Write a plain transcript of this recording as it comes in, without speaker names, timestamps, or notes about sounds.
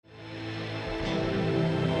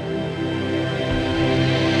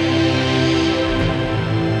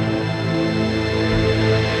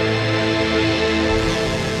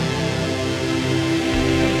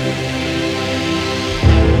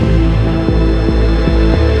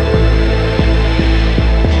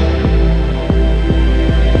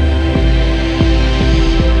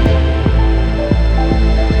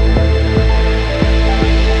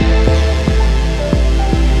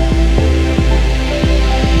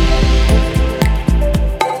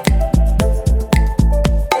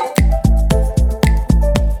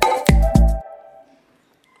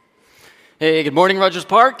Hey, good morning, Rogers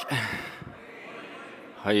Park.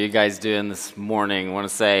 How are you guys doing this morning? I want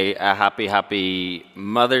to say a happy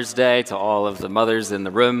Mother's Day to all of the mothers in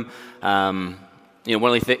the room. One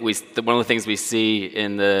of the things we see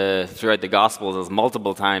throughout the Gospels is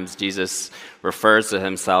multiple times Jesus refers to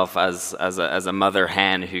himself as a mother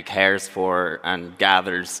hen who cares for and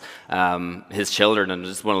gathers his children. And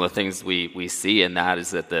just one of the things we see in that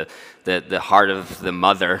is that the heart of the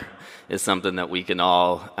mother is something that we can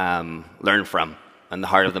all learn from. And the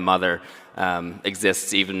heart of the mother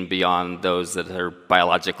exists even beyond those that are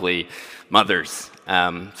biologically mothers.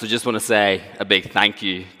 So just want to say a big thank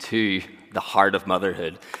you to the heart of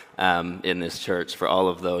motherhood in this church, for all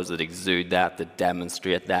of those that exude that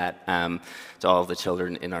demonstrate that, to all of the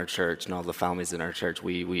children in our church and all the families in our church.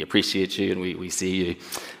 We appreciate you and we see you.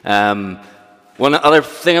 One other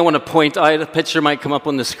thing I want to point out, a picture might come up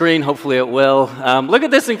on the screen, hopefully it will. Look at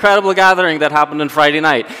this incredible gathering that happened on Friday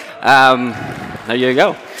night. There you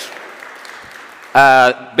go.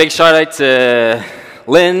 Big shout out to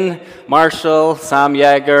Lynn, Marshall, Sam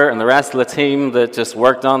Yeager, and the rest of the team that just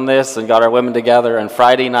worked on this and got our women together on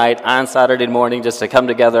Friday night and Saturday morning just to come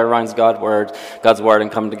together around God's word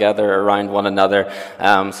and come together around one another.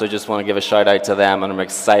 So just want to give a shout out to them, and I'm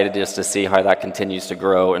excited just to see how that continues to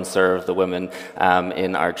grow and serve the women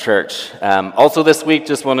in our church. Also this week,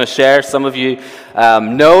 just want to share, some of you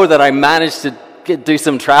know that I managed to do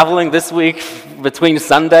some traveling this week between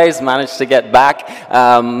Sundays, managed to get back.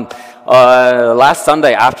 Last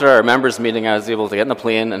Sunday, after our members' meeting, I was able to get in a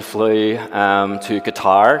plane and flew to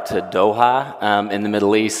Qatar, to Doha, in the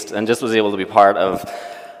Middle East, and just was able to be part of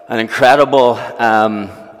an incredible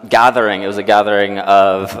gathering. It was a gathering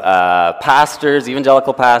of pastors,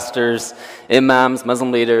 evangelical pastors, imams,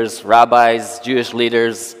 Muslim leaders, rabbis, Jewish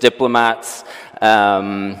leaders, diplomats,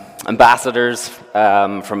 ambassadors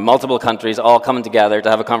from multiple countries, all coming together to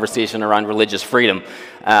have a conversation around religious freedom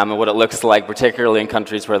and what it looks like, particularly in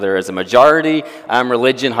countries where there is a majority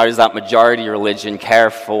religion. How does that majority religion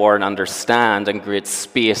care for and understand and create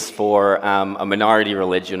space for a minority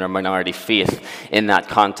religion or minority faith in that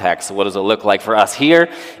context? So what does it look like for us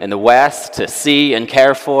here in the West to see and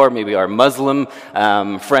care for maybe our Muslim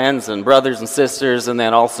friends and brothers and sisters, and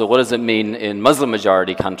then also what does it mean in Muslim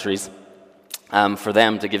majority countries for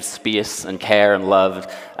them to give space and care and love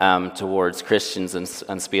towards Christians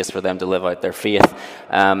and space for them to live out their faith.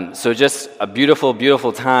 So just a beautiful,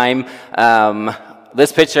 beautiful time.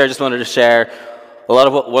 This picture I just wanted to share. One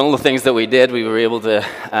of the things that we did, we were able to,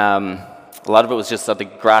 a lot of it was just at the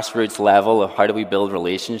grassroots level of how do we build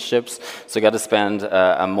relationships. So I got to spend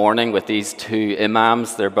a morning with these two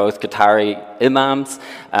imams. They're both Qatari imams.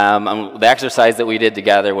 And the exercise that we did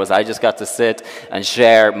together was I just got to sit and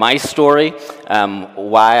share my story,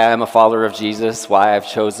 why I'm a follower of Jesus, why I've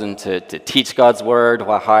chosen to teach God's word,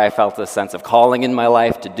 how I felt a sense of calling in my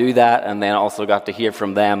life to do that, and then also got to hear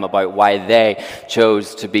from them about why they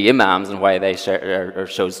chose to be imams and why they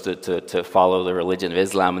chose to follow the religion of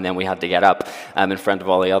Islam. And then we had to get up in front of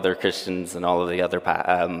all the other Christians and all of the other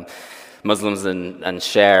Muslims and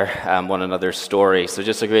share one another's story. So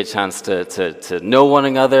just a great chance to know one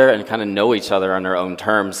another and kind of know each other on our own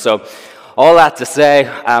terms. So all that to say,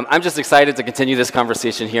 I'm just excited to continue this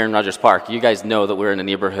conversation here in Rogers Park. You guys know that we're in a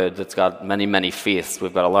neighborhood that's got many, many faiths.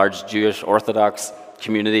 We've got a large Jewish Orthodox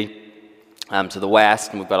community to the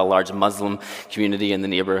west, and we've got a large Muslim community in the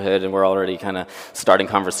neighborhood, and we're already kind of starting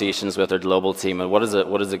conversations with our global team. And what is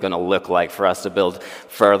it going to look like for us to build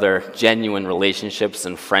further genuine relationships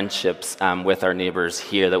and friendships with our neighbors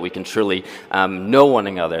here, that we can truly know one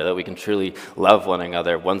another, that we can truly love one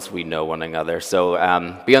another once we know one another. So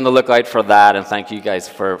be on the lookout for that, and thank you guys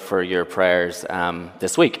for your prayers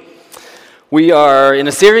this week. We are in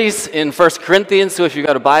a series in 1 Corinthians, so if you've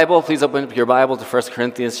got a Bible, please open up your Bible to 1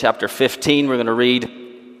 Corinthians chapter 15. We're going to read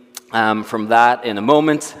from that in a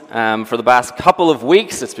moment. For the past couple of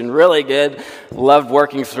weeks, it's been really good. Loved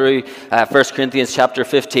working through 1 Corinthians chapter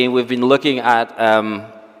 15. We've been looking at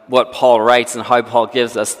what Paul writes and how Paul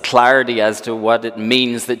gives us clarity as to what it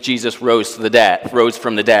means that Jesus rose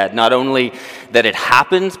from the dead. Not only that it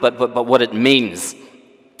happened, but what it means.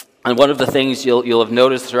 And one of the things you'll have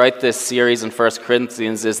noticed throughout this series in 1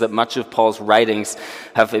 Corinthians is that much of Paul's writings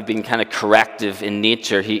have been kind of corrective in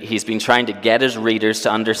nature. He's been trying to get his readers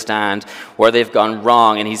to understand where they've gone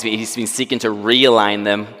wrong, and he's been seeking to realign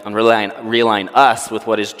them and realign us with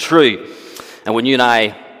what is true. And when you and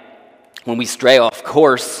I, when we stray off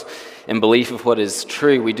course in belief of what is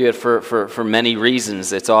true, we do it for many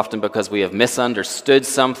reasons. It's often because we have misunderstood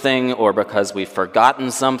something, or because we've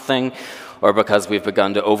forgotten something, or because we've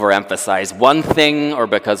begun to overemphasize one thing, or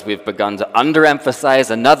because we've begun to underemphasize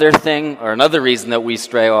another thing, or another reason that we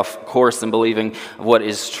stray off course in believing what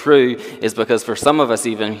is true is because for some of us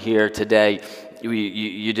even here today,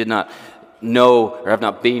 you did not know or have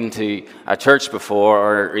not been to a church before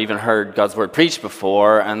or even heard God's word preached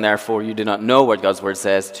before, and therefore you do not know what God's word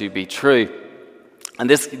says to be true. And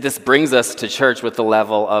this brings us to church with the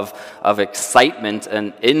level of excitement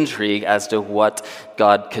and intrigue as to what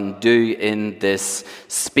God can do in this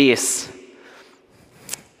space.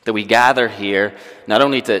 That we gather here not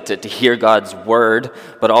only to hear God's word,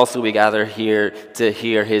 but also we gather here to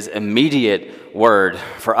hear his immediate word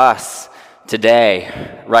for us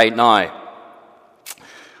today, right now.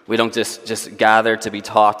 We don't just gather to be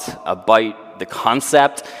taught about the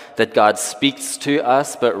concept that God speaks to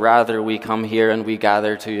us, but rather we come here and we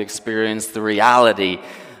gather to experience the reality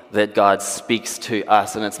that God speaks to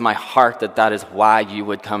us. And it's my heart that is why you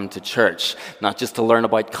would come to church, not just to learn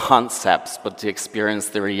about concepts, but to experience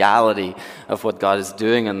the reality of what God is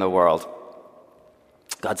doing in the world.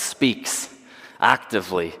 God speaks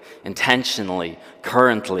actively, intentionally,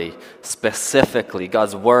 currently, specifically.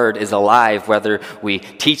 God's word is alive, whether we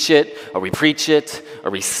teach it, or we preach it, or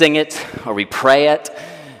we sing it, or we pray it.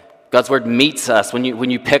 God's word meets us. When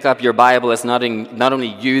you pick up your Bible, it's not only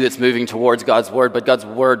you that's moving towards God's word, but God's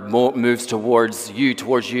word moves towards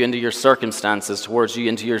you into your circumstances, towards you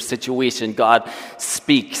into your situation. God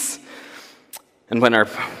speaks. And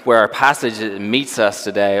where our passage meets us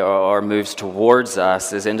today or moves towards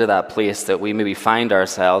us is into that place that we maybe find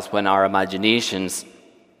ourselves when our imaginations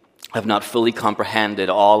have not fully comprehended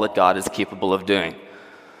all that God is capable of doing.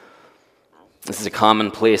 This is a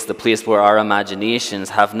common place, the place where our imaginations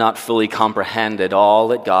have not fully comprehended all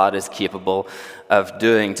that God is capable of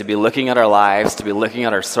doing. To be looking at our lives, to be looking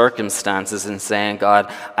at our circumstances and saying,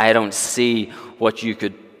 God, I don't see what you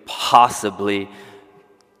could possibly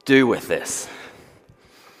do with this.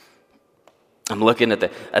 I'm looking at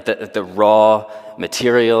the raw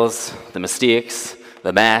materials, the mistakes,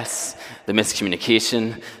 the mess, the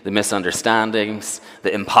miscommunication, the misunderstandings,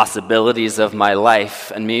 the impossibilities of my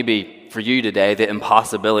life. And maybe for you today, the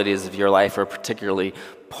impossibilities of your life are particularly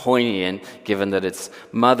poignant given that it's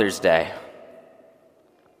Mother's Day.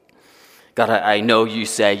 God, I know you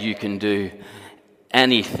say you can do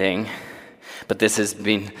anything, but this has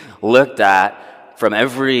been looked at from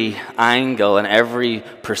every angle and every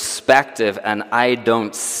perspective, and I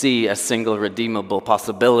don't see a single redeemable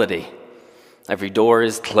possibility. Every door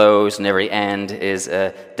is closed and every end is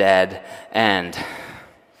a dead end.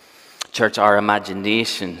 Church, our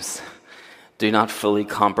imaginations do not fully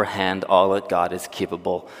comprehend all that God is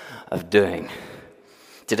capable of doing.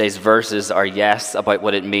 Today's verses are, yes, about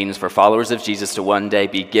what it means for followers of Jesus to one day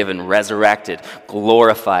be given resurrected,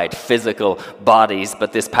 glorified, physical bodies.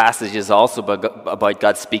 But this passage is also about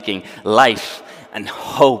God speaking life and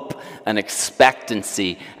hope and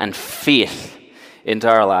expectancy and faith into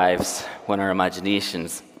our lives when our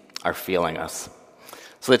imaginations are failing us.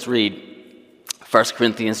 So let's read 1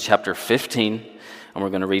 Corinthians chapter 15, and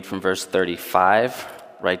we're going to read from verse 35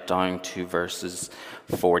 right down to verses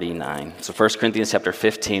 49. So 1 Corinthians chapter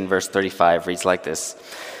 15, verse 35 reads like this.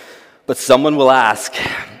 But someone will ask,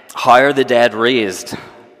 how are the dead raised?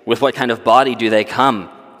 With what kind of body do they come?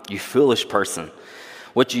 You foolish person.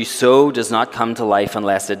 What you sow does not come to life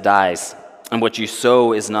unless it dies. And what you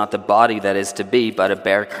sow is not the body that is to be, but a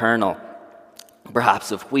bare kernel,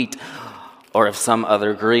 perhaps of wheat or of some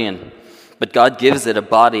other grain. But God gives it a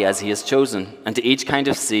body as he has chosen, and to each kind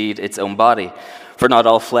of seed its own body. For not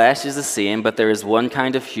all flesh is the same, but there is one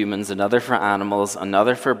kind of humans, another for animals,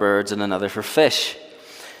 another for birds, and another for fish.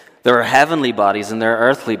 There are heavenly bodies and there are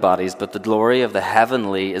earthly bodies, but the glory of the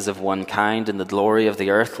heavenly is of one kind, and the glory of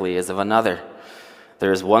the earthly is of another.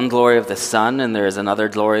 There is one glory of the sun, and there is another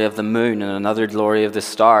glory of the moon, and another glory of the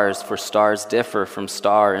stars, for stars differ from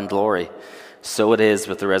star in glory. So it is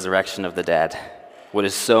with the resurrection of the dead. What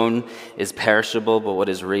is sown is perishable, but what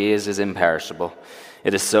is raised is imperishable.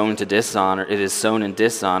 It is sown to dishonor. It is sown in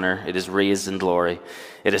dishonor. It is raised in glory.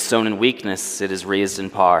 It is sown in weakness. It is raised in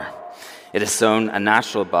power. It is sown a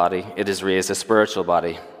natural body. It is raised a spiritual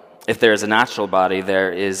body. If there is a natural body,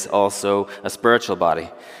 there is also a spiritual body.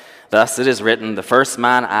 Thus it is written, the first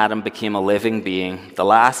man, Adam, became a living being. The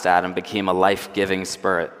last Adam became a life-giving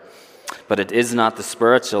spirit. But it is not the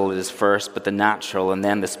spiritual that is first, but the natural, and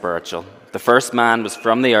then the spiritual. The first man was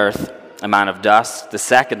from the earth, a man of dust. The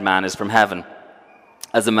second man is from heaven.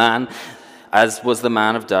 As was the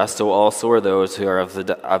man of dust, so also are those who are of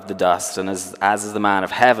the dust. And as is the man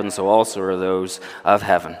of heaven, so also are those of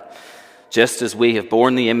heaven. Just as we have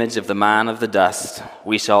borne the image of the man of the dust,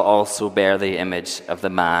 we shall also bear the image of the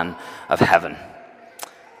man of heaven.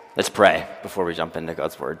 Let's pray before we jump into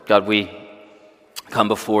God's word. God, we come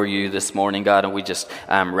before you this morning, God, and we just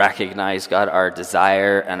recognize, God, our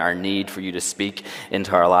desire and our need for you to speak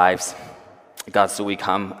into our lives. God, so we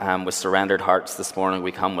come with surrendered hearts this morning.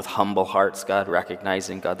 We come with humble hearts, God,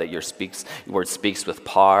 recognizing, God, that your word speaks with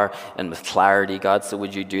power and with clarity, God. So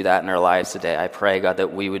would you do that in our lives today? I pray, God,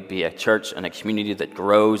 that we would be a church and a community that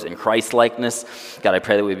grows in Christ-likeness. God, I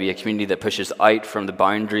pray that we would be a community that pushes out from the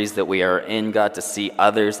boundaries that we are in, God, to see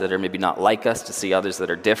others that are maybe not like us, to see others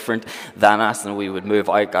that are different than us, and we would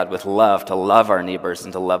move out, God, with love, to love our neighbors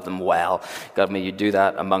and to love them well. God, may you do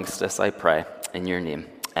that amongst us, I pray. In your name,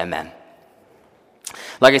 amen.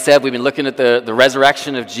 Like I said, we've been looking at the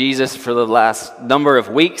resurrection of Jesus for the last number of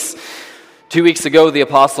weeks. 2 weeks ago, the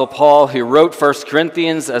Apostle Paul, who wrote 1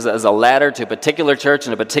 Corinthians as a letter to a particular church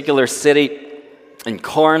in a particular city in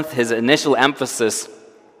Corinth, his initial emphasis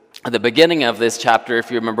at the beginning of this chapter, if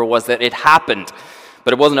you remember, was that it happened.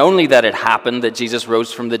 But it wasn't only that it happened, that Jesus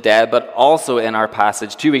rose from the dead, but also in our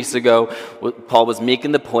passage 2 weeks ago, Paul was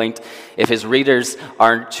making the point, if his readers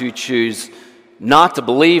are to choose not to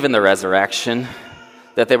believe in the resurrection,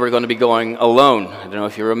 that they were going to be going alone. I don't know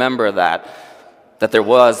if you remember that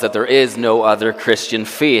there is no other Christian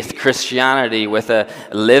faith. Christianity with a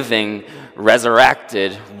living,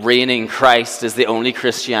 resurrected, reigning Christ is the only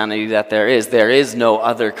Christianity that there is. There is no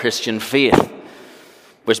other Christian faith,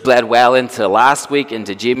 which bled well into last week,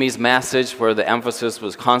 into Jamie's message, where the emphasis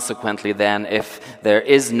was consequently then, if there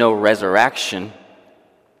is no resurrection,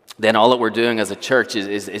 then all that we're doing as a church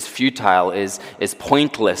is futile, is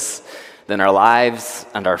pointless. Then our lives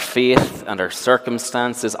and our faith and our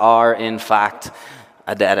circumstances are, in fact,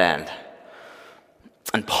 a dead end.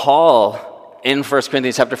 And Paul, in 1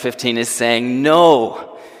 Corinthians chapter 15, is saying,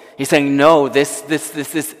 no. He's saying, no, this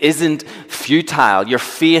isn't futile. Your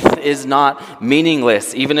faith is not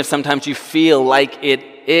meaningless, even if sometimes you feel like it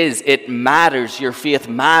is. It matters. Your faith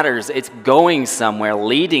matters. It's going somewhere,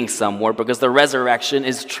 leading somewhere, because the resurrection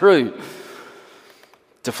is true.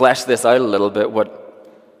 To flesh this out a little bit, what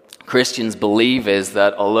Christians believe is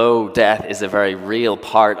that although death is a very real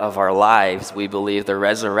part of our lives, we believe the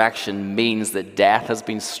resurrection means that death has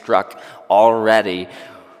been struck already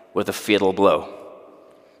with a fatal blow.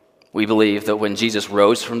 We believe that when Jesus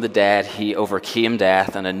rose from the dead, he overcame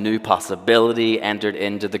death and a new possibility entered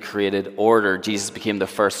into the created order. Jesus became the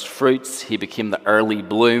first fruits. He became the early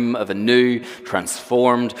bloom of a new,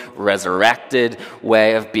 transformed, resurrected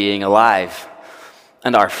way of being alive.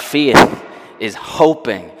 And our faith is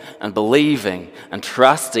hoping and believing and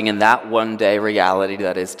trusting in that one day reality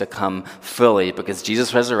that is to come fully, because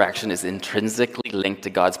Jesus' resurrection is intrinsically linked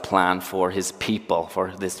to God's plan for his people,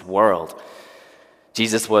 for this world.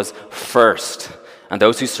 Jesus was first, and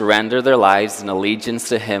those who surrender their lives in allegiance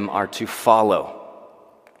to him are to follow.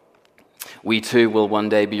 We too will one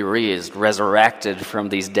day be raised, resurrected from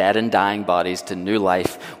these dead and dying bodies to new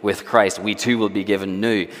life with Christ. We too will be given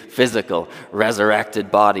new, physical, resurrected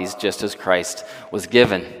bodies just as Christ was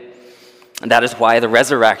given. And that is why the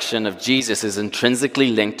resurrection of Jesus is intrinsically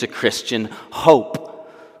linked to Christian hope.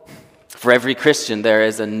 For every Christian, there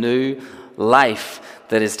is a new life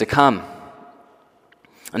that is to come.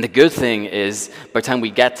 And the good thing is, by the time we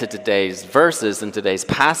get to today's verses and today's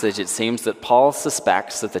passage, it seems that Paul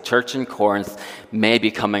suspects that the church in Corinth may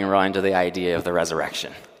be coming around to the idea of the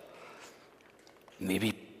resurrection.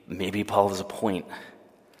 Maybe Paul has a point.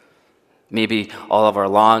 Maybe all of our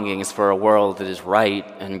longings for a world that is right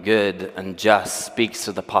and good and just speaks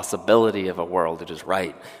to the possibility of a world that is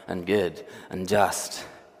right and good and just.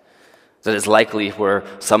 That is likely where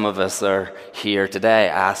some of us are here today,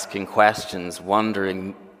 asking questions,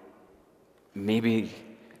 wondering, maybe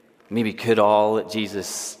could all that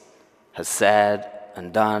Jesus has said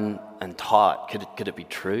and done and taught, could it be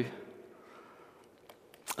true?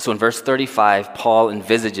 So in verse 35, Paul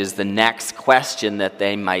envisages the next question that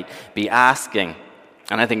they might be asking.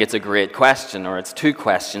 And I think it's a great question, or it's two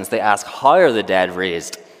questions. They ask, how are the dead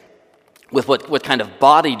raised? With what kind of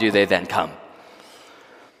body do they then come?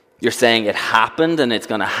 You're saying it happened and it's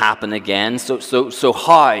going to happen again. So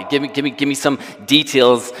how? Give me some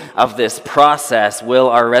details of this process. Will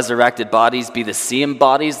our resurrected bodies be the same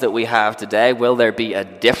bodies that we have today? Will there be a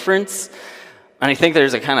difference? And I think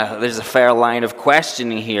there's a fair line of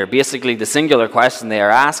questioning here. Basically, the singular question they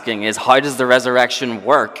are asking is, how does the resurrection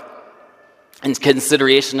work? In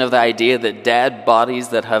consideration of the idea that dead bodies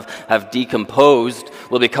that have decomposed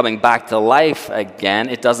will be coming back to life again,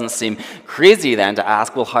 it doesn't seem crazy then to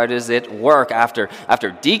ask, well, how does it work? After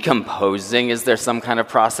decomposing, is there some kind of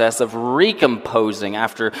process of recomposing?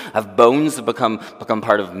 After have bones have become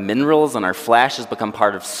part of minerals and our flesh has become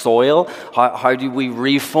part of soil? How do we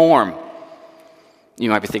reform? You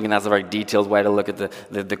might be thinking that's a very detailed way to look at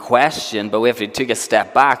the question, but if we take a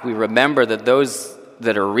step back, we remember that those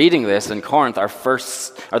that are reading this in Corinth are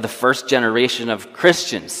the first generation of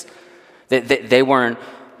Christians. They weren't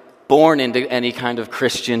born into any kind of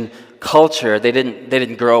Christian culture. They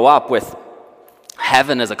didn't grow up with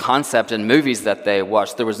heaven as a concept in movies that they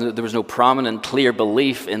watched. There was no prominent, clear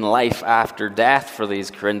belief in life after death for these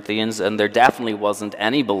Corinthians, and there definitely wasn't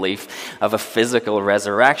any belief of a physical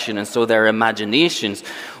resurrection. And so their imaginations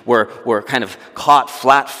were kind of caught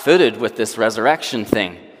flat-footed with this resurrection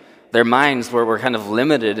thing. Their minds were kind of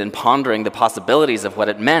limited in pondering the possibilities of what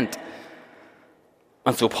it meant.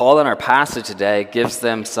 And so Paul in our passage today gives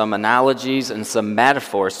them some analogies and some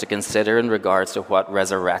metaphors to consider in regards to what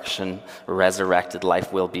resurrected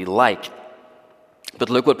life will be like. But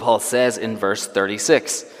look what Paul says in verse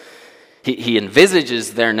 36. He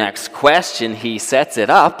envisages their next question, he sets it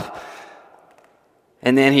up,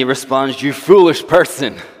 and then he responds, "You foolish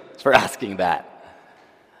person," for asking that.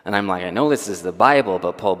 And I'm like, I know this is the Bible,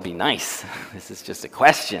 but Paul, be nice. This is just a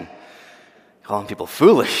question. Calling people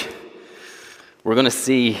foolish. We're going to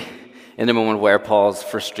see in a moment where Paul's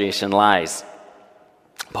frustration lies.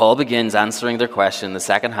 Paul begins answering their question in the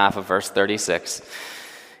second half of verse 36.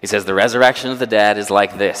 He says, the resurrection of the dead is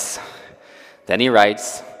like this. Then he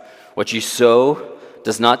writes, what you sow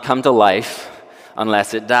does not come to life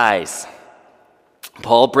unless it dies.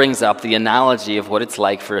 Paul brings up the analogy of what it's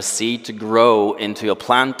like for a seed to grow into a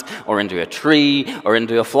plant or into a tree or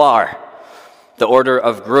into a flower. The order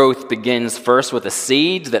of growth begins first with a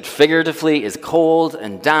seed that figuratively is cold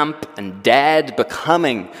and damp and dead,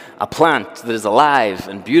 becoming a plant that is alive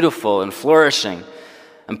and beautiful and flourishing.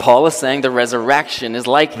 And Paul is saying the resurrection is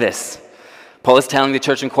like this. Paul is telling the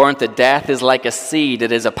church in Corinth that death is like a seed.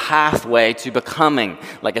 It is a pathway to becoming.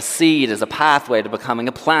 Like a seed is a pathway to becoming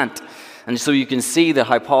a plant. And so you can see that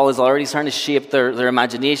how Paul is already starting to shape their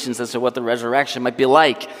imaginations as to what the resurrection might be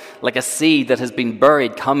like a seed that has been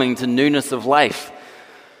buried coming to newness of life.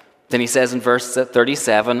 Then he says in verse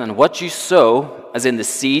 37, and what you sow, as in the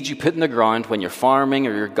seed you put in the ground when you're farming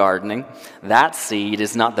or you're gardening, that seed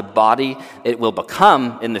is not the body it will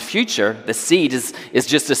become in the future. The seed is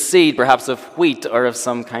just a seed, perhaps of wheat or of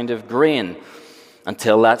some kind of grain.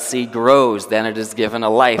 Until that seed grows, then it is given a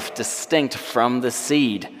life distinct from the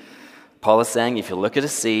seed. Paul is saying if you look at a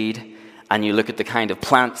seed and you look at the kind of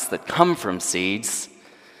plants that come from seeds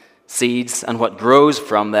and what grows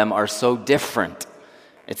from them are so different.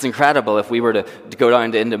 It's incredible. If we were to go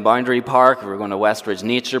down to Indian Boundary Park, we were going to Westridge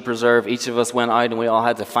Nature Preserve, each of us went out and we all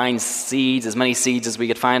had to find seeds, as many seeds as we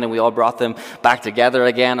could find, and we all brought them back together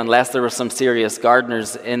again, unless there were some serious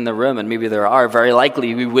gardeners in the room, and maybe there are. Very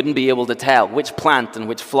likely we wouldn't be able to tell which plant and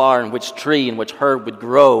which flower and which tree and which herb would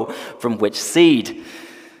grow from which seed.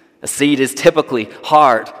 A seed is typically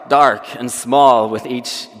hard, dark, and small, with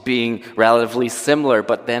each being relatively similar.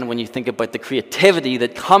 But then when you think about the creativity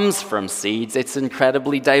that comes from seeds, it's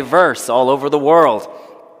incredibly diverse all over the world.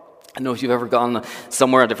 I don't know if you've ever gone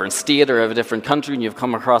somewhere, a different state or a different country, and you've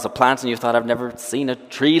come across a plant and you thought, I've never seen a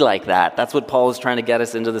tree like that. That's what Paul is trying to get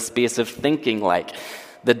us into the space of thinking like.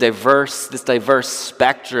 This diverse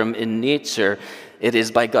spectrum in nature, it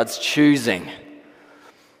is by God's choosing.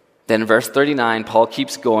 Then in verse 39, Paul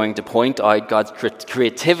keeps going to point out God's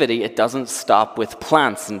creativity. It doesn't stop with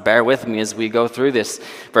plants. And bear with me as we go through this.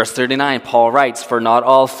 Verse 39, Paul writes, for not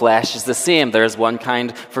all flesh is the same. There is one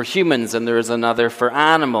kind for humans, and there is another for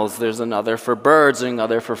animals. There's another for birds, and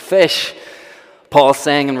another for fish. Paul's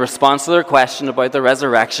saying in response to their question about the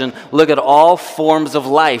resurrection, look at all forms of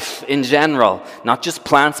life in general. Not just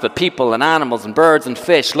plants, but people and animals and birds and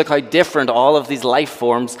fish. Look how different all of these life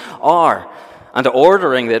forms are. And the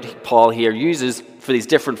ordering that Paul here uses for these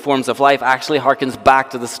different forms of life actually harkens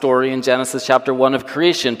back to the story in Genesis chapter 1 of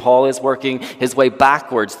creation. Paul is working his way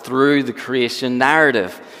backwards through the creation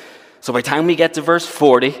narrative. So by the time we get to verse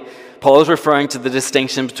 40, Paul is referring to the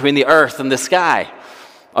distinction between the earth and the sky.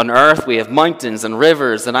 On earth we have mountains and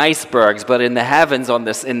rivers and icebergs, but in the heavens,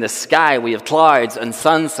 in the sky, we have clouds and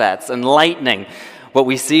sunsets and lightning. What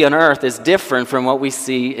we see on earth is different from what we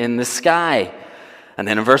see in the sky. And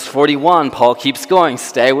then in verse 41, Paul keeps going.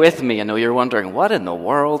 Stay with me. I know you're wondering, what in the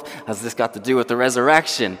world has this got to do with the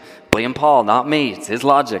resurrection? Blame Paul, not me. It's his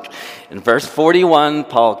logic. In verse 41,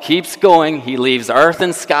 Paul keeps going. He leaves earth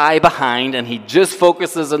and sky behind, and he just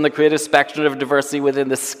focuses on the creative spectrum of diversity within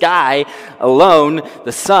the sky alone.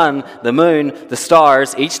 The sun, the moon, the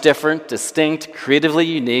stars, each different, distinct, creatively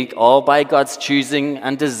unique, all by God's choosing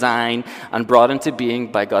and design, and brought into being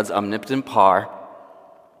by God's omnipotent power.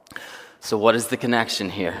 So what is the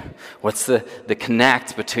connection here? What's the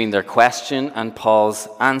connect between their question and Paul's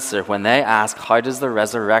answer? When they ask, how does the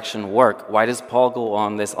resurrection work? Why does Paul go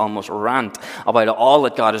on this almost rant about all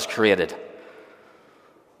that God has created?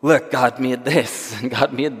 Look, God made this, and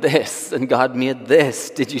God made this, and God made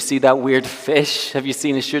this. Did you see that weird fish? Have you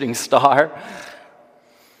seen a shooting star?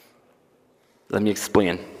 Let me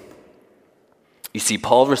explain. You see,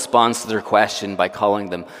 Paul responds to their question by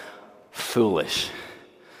calling them foolish.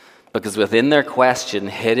 Because within their question,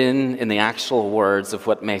 hidden in the actual words of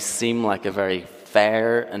what may seem like a very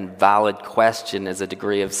fair and valid question, is a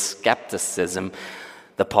degree of skepticism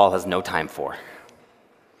that Paul has no time for.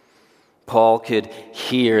 Paul could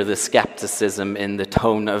hear the skepticism in the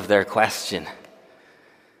tone of their question.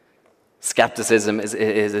 Skepticism is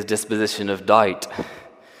a disposition of doubt.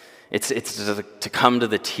 It's to come to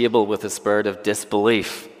the table with a spirit of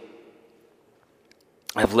disbelief.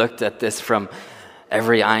 I've looked at this from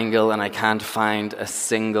every angle, and I can't find a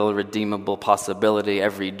single redeemable possibility.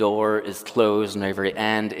 Every door is closed and every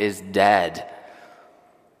end is dead.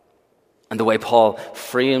 And the way Paul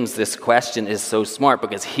frames this question is so smart,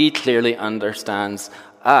 because he clearly understands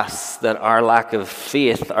us, that our lack of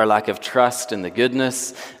faith, our lack of trust in the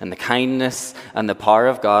goodness and the kindness and the power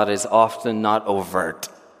of God is often not overt.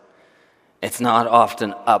 It's not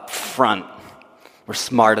often up front. We're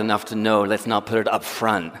smart enough to know, let's not put it up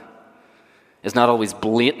front. It's not always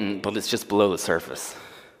blatant, but it's just below the surface.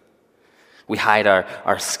 We hide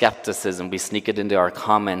our skepticism. We sneak it into our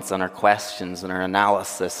comments and our questions and our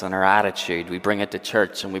analysis and our attitude. We bring it to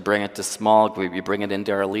church and we bring it to small group. We bring it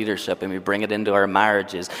into our leadership and we bring it into our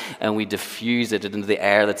marriages, and we diffuse it into the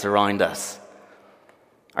air that's around us.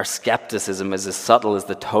 Our skepticism is as subtle as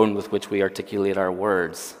the tone with which we articulate our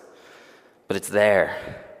words, but it's there.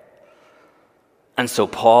 And so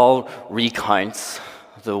Paul recounts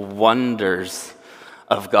the wonders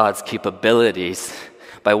of God's capabilities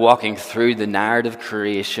by walking through the narrative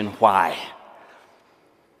creation. Why?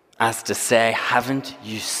 As to say, haven't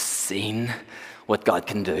you seen what God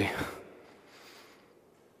can do?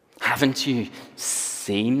 Haven't you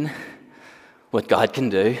seen what God can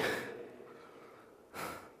do?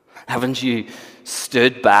 Haven't you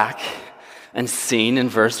stood back and seen in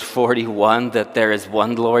verse 41 that there is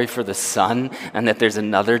one glory for the sun and that there's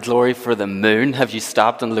another glory for the moon? Have you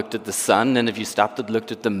stopped and looked at the sun, and have you stopped and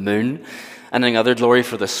looked at the moon? And another glory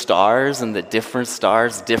for the stars, and that different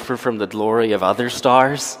stars differ from the glory of other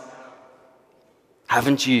stars?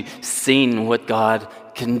 Haven't you seen what God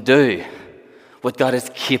can do? What God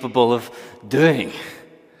is capable of doing?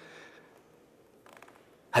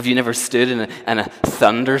 Have you never stood in a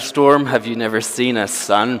thunderstorm? Have you never seen a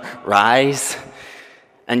sun rise?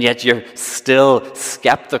 And yet you're still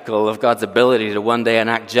skeptical of God's ability to one day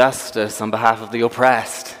enact justice on behalf of the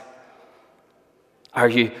oppressed. Are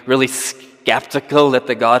you really skeptical that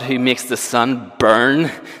the God who makes the sun burn,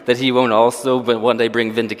 that he won't also one day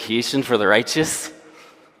bring vindication for the righteous?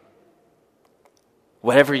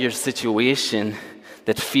 Whatever your situation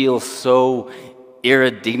that feels so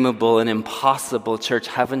irredeemable and impossible, church,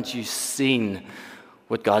 haven't you seen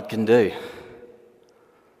what God can do?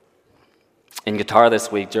 In Qatar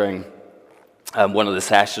this week, during one of the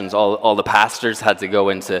sessions, all the pastors had to go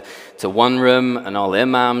into one room, and all the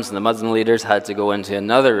imams and the Muslim leaders had to go into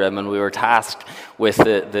another room, and we were tasked with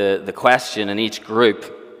the question in each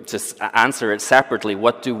group to answer it separately.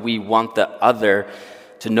 What do we want the other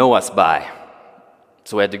to know us by?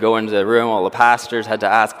 So we had to go into the room, all the pastors had to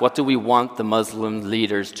ask, what do we want the Muslim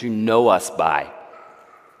leaders to know us by?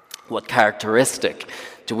 What characteristic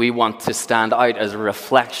do we want to stand out as a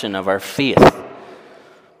reflection of our faith?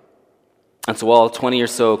 And so all 20 or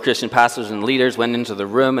so Christian pastors and leaders went into the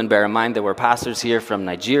room, and bear in mind there were pastors here from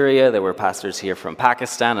Nigeria, there were pastors here from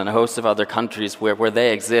Pakistan, and a host of other countries where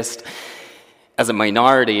they exist as a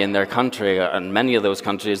minority in their country, and many of those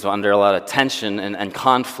countries are under a lot of tension and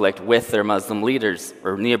conflict with their Muslim leaders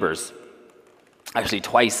or neighbors. Actually,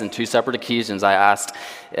 twice in two separate occasions, I asked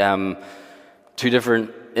two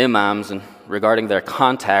different imams and regarding their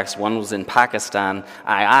context. One was in Pakistan.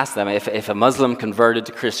 I asked them, if a Muslim converted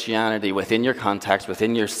to Christianity within your context,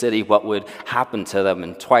 within your city, what would happen to them?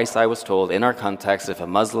 And twice I was told, in our context, if a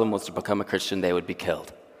Muslim was to become a Christian, they would be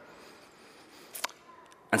killed.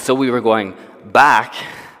 And so we were going back,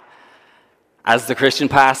 as the Christian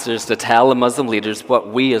pastors, to tell the Muslim leaders what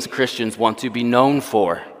we as Christians want to be known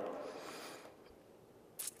for.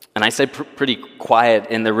 And I stayed pretty quiet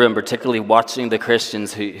in the room, particularly watching the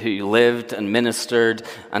Christians who lived and ministered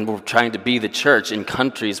and were trying to be the church in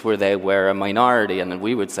countries where they were a minority, and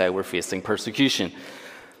we would say we're facing persecution.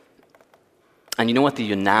 And you know what the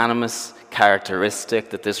unanimous characteristic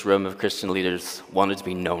that this room of Christian leaders wanted to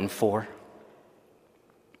be known for?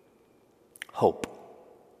 Hope.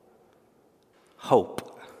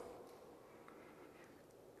 Hope.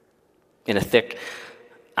 In a thick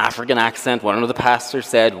African accent, one of the pastors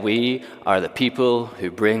said, "We are the people who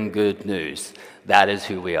bring good news. That is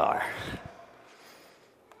who we are."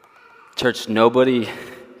 Church, nobody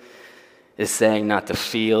is saying not to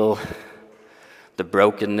feel the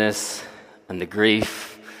brokenness and the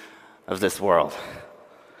grief of this world.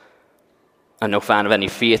 I'm no fan of any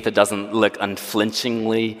faith that doesn't look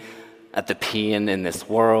unflinchingly at the pain in this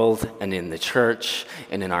world and in the church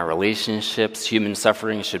and in our relationships. Human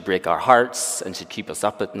suffering should break our hearts and should keep us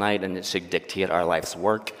up at night, and it should dictate our life's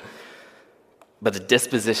work. But the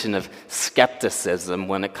disposition of skepticism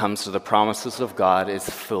when it comes to the promises of God is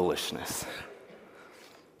foolishness.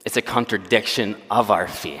 It's a contradiction of our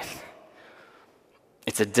faith.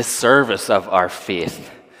 It's a disservice of our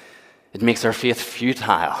faith. It makes our faith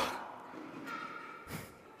futile.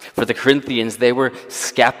 For the Corinthians, they were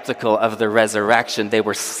skeptical of the resurrection. They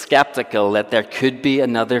were skeptical that there could be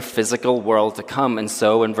another physical world to come. And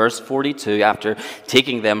so in verse 42, after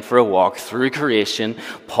taking them for a walk through creation,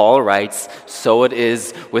 Paul writes, "So it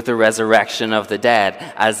is with the resurrection of the dead."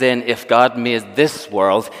 As in, if God made this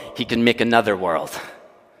world, he can make another world.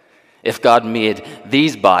 If God made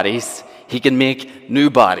these bodies, he can make new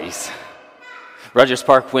bodies. Rogers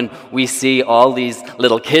Park, when we see all these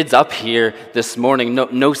little kids up here this morning,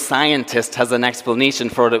 no scientist has an explanation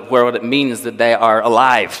for what it means that they are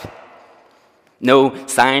alive. No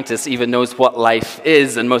scientist even knows what life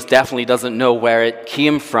is, and most definitely doesn't know where it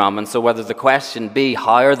came from. And so whether the question be,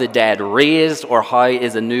 how are the dead raised, or how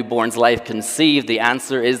is a newborn's life conceived, the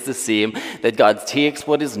answer is the same, that God takes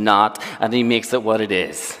what is not and he makes it what it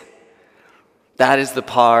is. That is the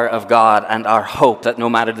power of God and our hope, that no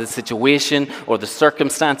matter the situation or the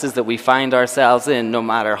circumstances that we find ourselves in, no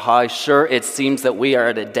matter how sure it seems that we are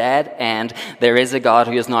at a dead end, there is a God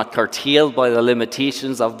who is not curtailed by the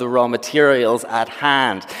limitations of the raw materials at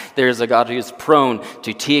hand. There is a God who is prone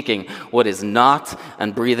to taking what is not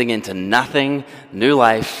and breathing into nothing, new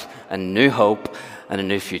life and new hope and a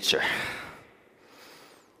new future.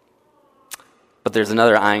 But there's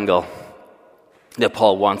another angle that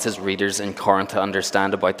Paul wants his readers in Corinth to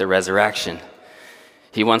understand about the resurrection.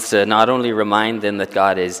 He wants to not only remind them that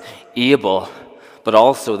God is able, but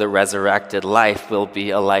also the resurrected life will be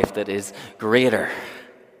a life that is greater.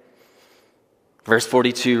 Verse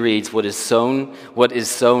 42 reads, what is sown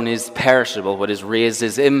is perishable, what is raised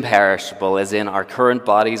is imperishable, as in our current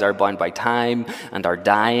bodies are bound by time and are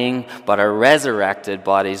dying, but our resurrected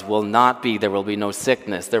bodies will not be. There will be no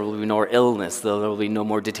sickness, there will be no illness, there will be no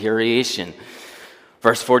more deterioration.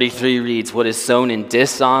 Verse 43 reads, what is sown in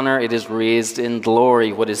dishonor, it is raised in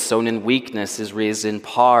glory. What is sown in weakness is raised in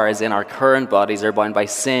power, as in our current bodies are bound by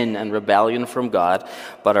sin and rebellion from God,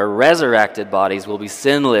 but our resurrected bodies will be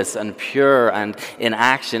sinless and pure and in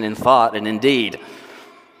action, in thought, and in deed.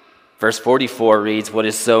 Verse 44 reads, what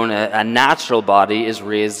is sown a natural body is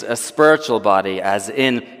raised a spiritual body, as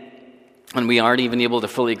in, and we aren't even able to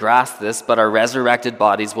fully grasp this, but our resurrected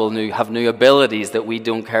bodies will have new abilities that we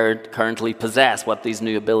don't currently possess. What these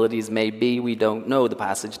new abilities may be, we don't know. The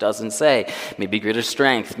passage doesn't say. Maybe greater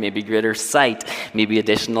strength, maybe greater sight, maybe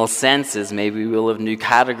additional senses. Maybe we'll have new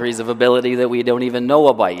categories of ability that we don't even know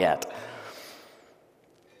about yet.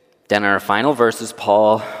 Then in our final verses,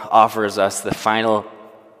 Paul offers us the final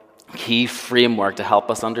key framework to help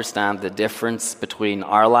us understand the difference between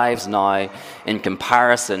our lives now in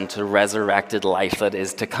comparison to resurrected life that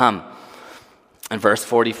is to come. In verse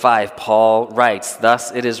 45, Paul writes,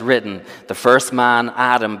 thus it is written, the first man,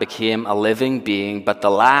 Adam, became a living being, but the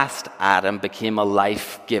last Adam became a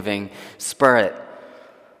life-giving spirit.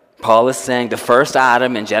 Paul is saying the first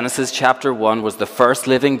Adam in Genesis chapter 1 was the first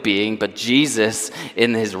living being, but Jesus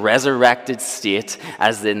in his resurrected state,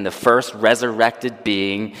 as in the first resurrected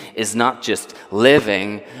being, is not just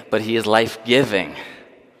living, but he is life-giving.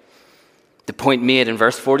 The point made in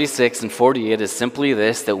verse 46 and 48 is simply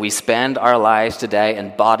this, that we spend our lives today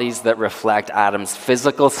in bodies that reflect Adam's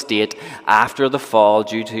physical state after the fall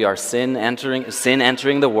due to our sin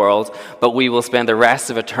entering the world, but we will spend the rest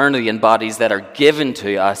of eternity in bodies that are given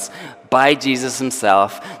to us by Jesus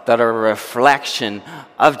himself, that are a reflection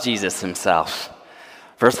of Jesus himself.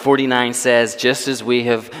 Verse 49 says, just as we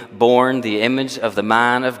have borne the image of the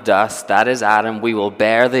man of dust, that is Adam, we will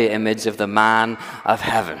bear the image of the man of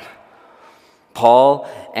heaven. Paul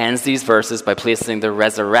ends these verses by placing the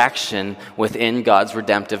resurrection within God's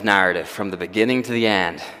redemptive narrative from the beginning to the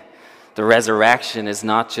end. The resurrection is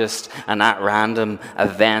not just an at-random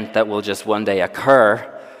event that will just one day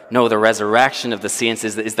occur. No, the resurrection of the saints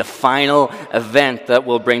is the final event that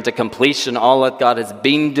will bring to completion all that God has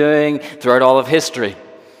been doing throughout all of history.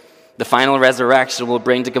 The final resurrection will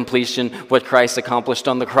bring to completion what Christ accomplished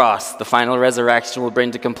on the cross. The final resurrection will bring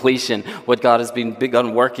to completion what God has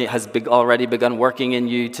already begun working in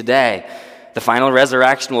you today. The final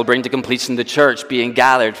resurrection will bring to completion the church being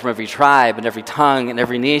gathered from every tribe and every tongue and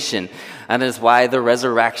every nation. And it is why the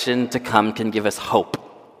resurrection to come can give us hope,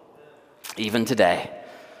 even today,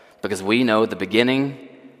 because we know the beginning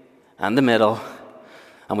and the middle,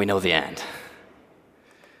 and we know the end.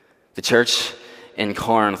 The church in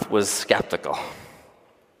Corinth was skeptical.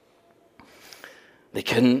 They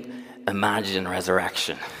couldn't imagine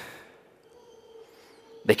resurrection.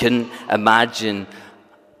 They couldn't imagine,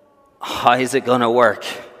 how is it going to work?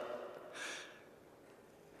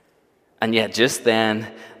 And yet just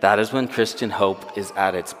then, that is when Christian hope is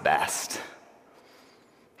at its best.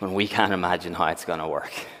 When we can't imagine how it's going to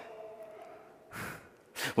work.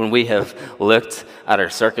 When we have looked at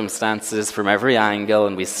our circumstances from every angle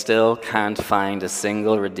and we still can't find a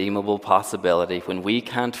single redeemable possibility, when we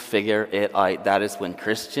can't figure it out, that is when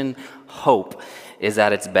Christian hope is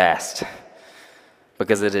at its best.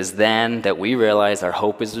 Because it is then that we realize our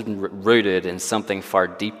hope is rooted in something far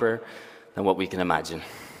deeper than what we can imagine.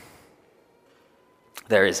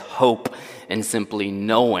 There is hope in simply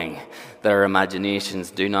knowing that our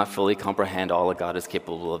imaginations do not fully comprehend all that God is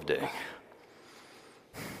capable of doing.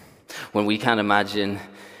 When we can't imagine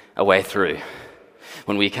a way through,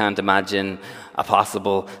 when we can't imagine a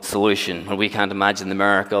possible solution, when we can't imagine the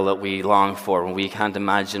miracle that we long for, when we can't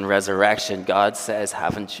imagine resurrection, God says,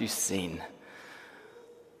 haven't you seen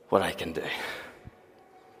what I can do?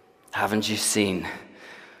 Haven't you seen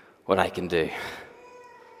what I can do?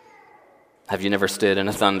 Have you never stood in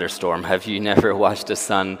a thunderstorm? Have you never watched a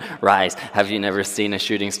sun rise? Have you never seen a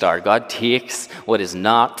shooting star? God takes what is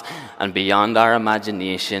not and beyond our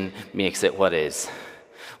imagination makes it what is.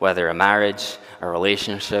 Whether a marriage, a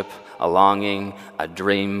relationship, a longing, a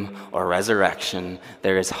dream, or resurrection,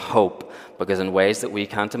 there is hope because in ways that we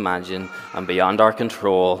can't imagine and beyond our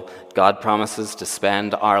control, God promises to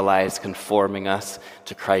spend our lives conforming us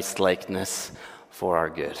to Christ-likeness for our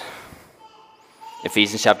good.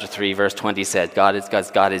 Ephesians chapter 3, verse 20 said, God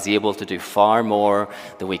is able to do far more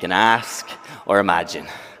than we can ask or imagine.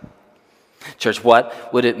 Church,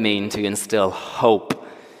 what would it mean to instill hope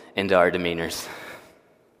into our demeanors?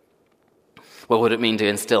 What would it mean to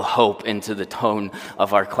instill hope into the tone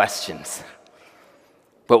of our questions?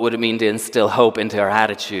 What would it mean to instill hope into our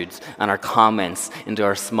attitudes and our comments, into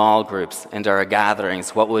our small groups, into our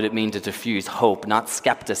gatherings? What would it mean to diffuse hope, not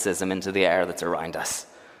skepticism, into the air that's around us?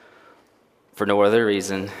 For no other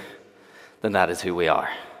reason than that is who we are.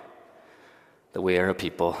 That we are a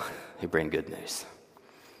people who bring good news.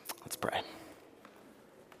 Let's pray.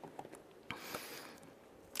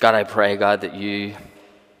 God, I pray, God, that you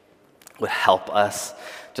would help us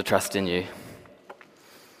to trust in you.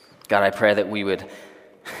 God, I pray that we would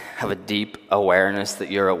have a deep awareness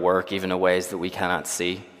that you're at work even in ways that we cannot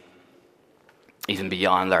see, even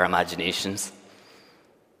beyond our imaginations.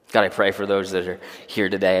 God, I pray for those that are here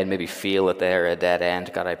today and maybe feel that they are a dead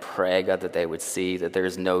end. God, I pray, God, that they would see that there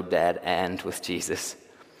is no dead end with Jesus.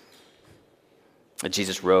 That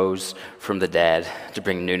Jesus rose from the dead to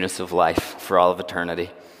bring newness of life for all of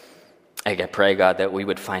eternity. I pray, God, that we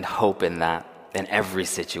would find hope in that, in every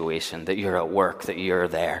situation, that you're at work, that you're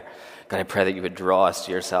there. God, I pray that you would draw us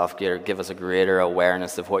to yourself, give us a greater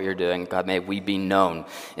awareness of what you're doing. God, may we be known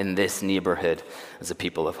in this neighborhood as a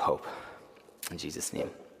people of hope. In Jesus'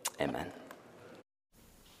 name. Amen.